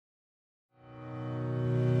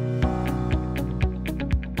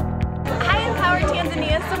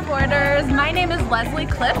supporters. My name is Leslie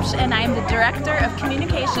Klipsch and I am the Director of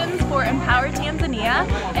Communications for Empower Tanzania,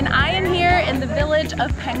 and I am here in the village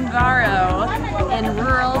of Pangaro in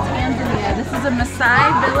rural Tanzania. This is a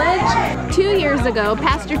Maasai village. 2 years ago,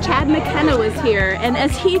 Pastor Chad McKenna was here, and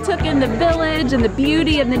as he took in the village and the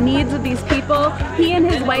beauty and the needs of these people, he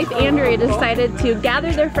and his wife Andrea decided to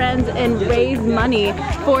gather their friends and raise money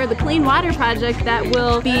for the Clean Water Project that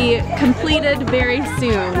will be completed very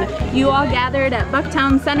soon. You all gathered at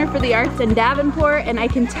Bucktown Center for the Arts in Davenport, and I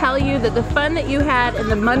can tell you that the fun that you had and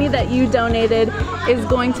the money that you donated is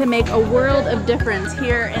going to make a world of difference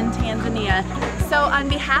here in Tanzania. So on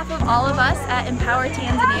behalf of all of us at Empower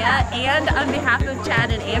Tanzania and on behalf of Chad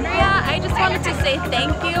and Andrea, I just wanted to say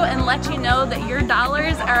thank you and let you know that your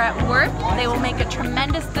dollars are at work. They will make a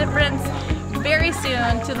tremendous difference very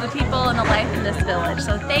soon to the people and the life in this village.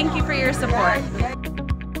 So thank you for your support.